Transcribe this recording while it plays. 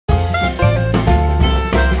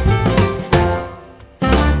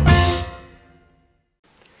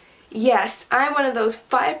Yes, I'm one of those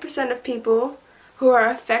 5% of people who are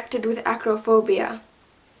affected with acrophobia,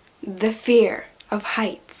 the fear of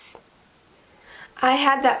heights. I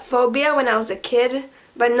had that phobia when I was a kid,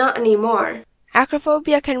 but not anymore.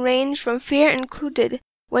 Acrophobia can range from fear included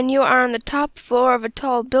when you are on the top floor of a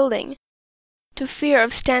tall building to fear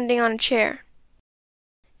of standing on a chair.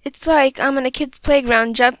 It's like I'm on a kid's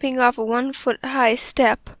playground jumping off a 1-foot-high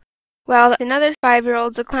step, while another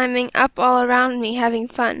 5-year-olds are climbing up all around me having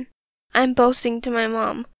fun. I'm boasting to my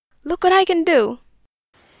mom, "Look what I can do!"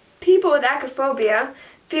 People with acrophobia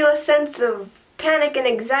feel a sense of panic and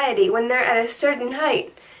anxiety when they're at a certain height,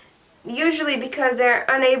 usually because they're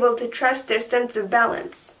unable to trust their sense of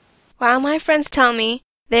balance. While my friends tell me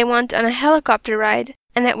they went on a helicopter ride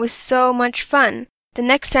and it was so much fun, the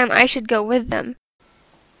next time I should go with them.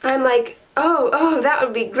 I'm like, oh, that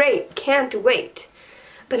would be great, can't wait.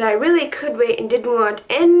 But I really could wait and didn't want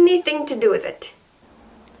anything to do with it.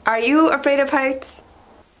 Are you afraid of heights?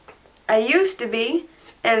 I used to be,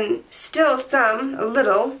 and still a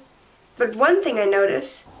little. But one thing I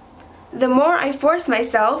notice, the more I force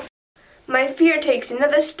myself, my fear takes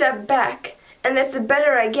another step back, and that's the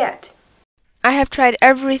better I get. I have tried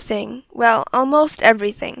everything, well, almost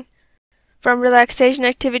everything. From relaxation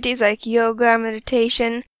activities like yoga,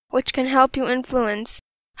 meditation, which can help you influence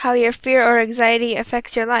how your fear or anxiety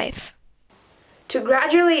affects your life. To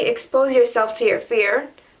gradually expose yourself to your fear,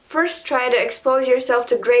 first try to expose yourself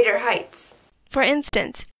to greater heights. For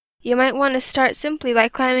instance, you might want to start simply by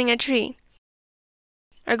climbing a tree,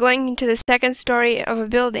 or going into the second story of a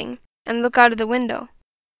building and look out of the window.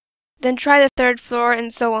 Then try the 3rd floor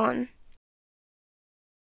and so on.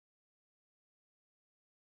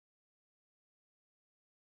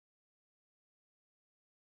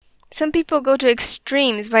 Some people go to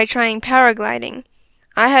extremes by trying paragliding.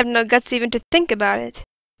 I have no guts even to think about it.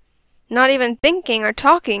 Not even thinking or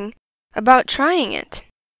talking about trying it.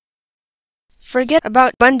 Forget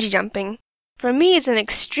about bungee jumping. For me it's an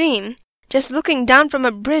extreme. Just looking down from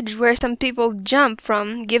a bridge where some people jump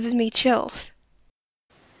from gives me chills.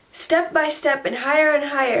 Step by step and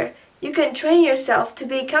higher, you can train yourself to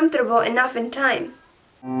be comfortable enough in time.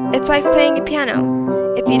 It's like playing a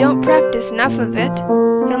piano. If you don't practice enough of it,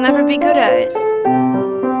 you'll never be good at it.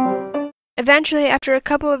 Eventually, after a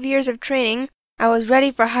couple of years of training, I was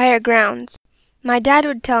ready for higher grounds. My dad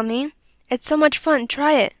would tell me, "It's so much fun,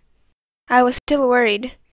 try it." I was still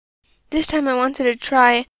worried. This time I wanted to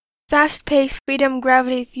try fast-paced freedom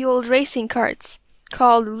gravity-fueled racing karts,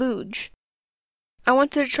 called luge. I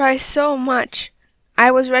wanted to try so much.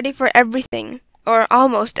 I was ready for everything, or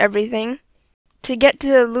almost everything. To get to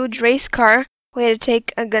the luge race car, we had to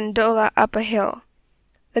take a gondola up a hill.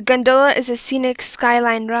 The gondola is a scenic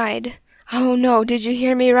skyline ride. Oh no, did you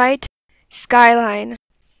hear me right? Skyline.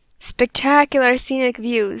 Spectacular scenic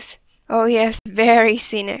views. Oh yes, very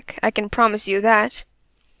scenic, I can promise you that.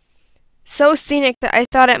 So scenic that I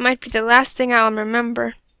thought it might be the last thing I'll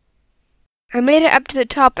remember. I made it up to the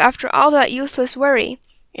top after all that useless worry,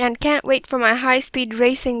 and can't wait for my high-speed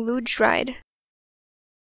racing luge ride.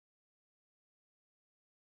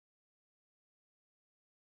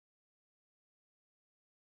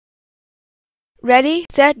 Ready,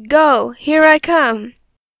 set, go! Here I come!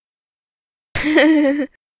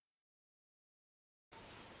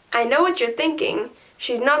 I know what you're thinking.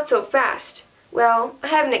 She's not so fast. Well, I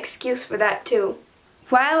have an excuse for that too.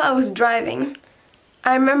 While I was driving,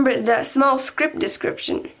 I remembered a small script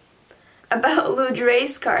description about luge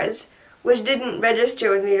race cars, which didn't register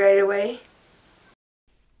with me right away.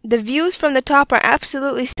 The views from the top are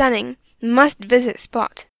absolutely stunning. Must visit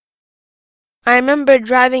spot. I remember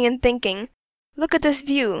driving and thinking, look at this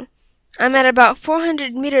view. I'm at about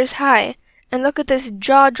 400 meters high, and look at this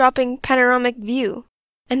jaw-dropping panoramic view.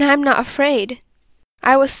 And I'm not afraid.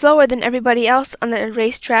 I was slower than everybody else on the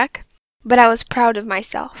racetrack, but I was proud of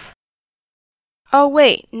myself. Oh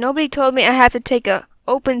wait, nobody told me I had to take a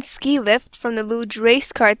open ski lift from the luge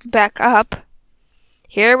race carts back up.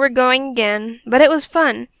 Here we're going again, but it was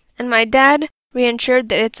fun, and my dad reassured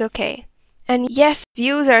that it's okay. And yes,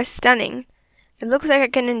 views are stunning. It looks like I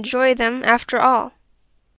can enjoy them after all.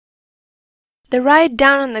 The ride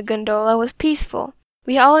down on the gondola was peaceful.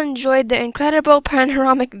 We all enjoyed the incredible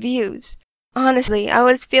panoramic views. Honestly, I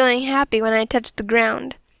was feeling happy when I touched the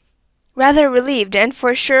ground. Rather relieved and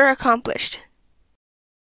for sure accomplished.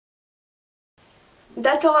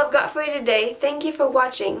 That's all I've got for you today. Thank you for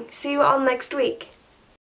watching. See you all next week.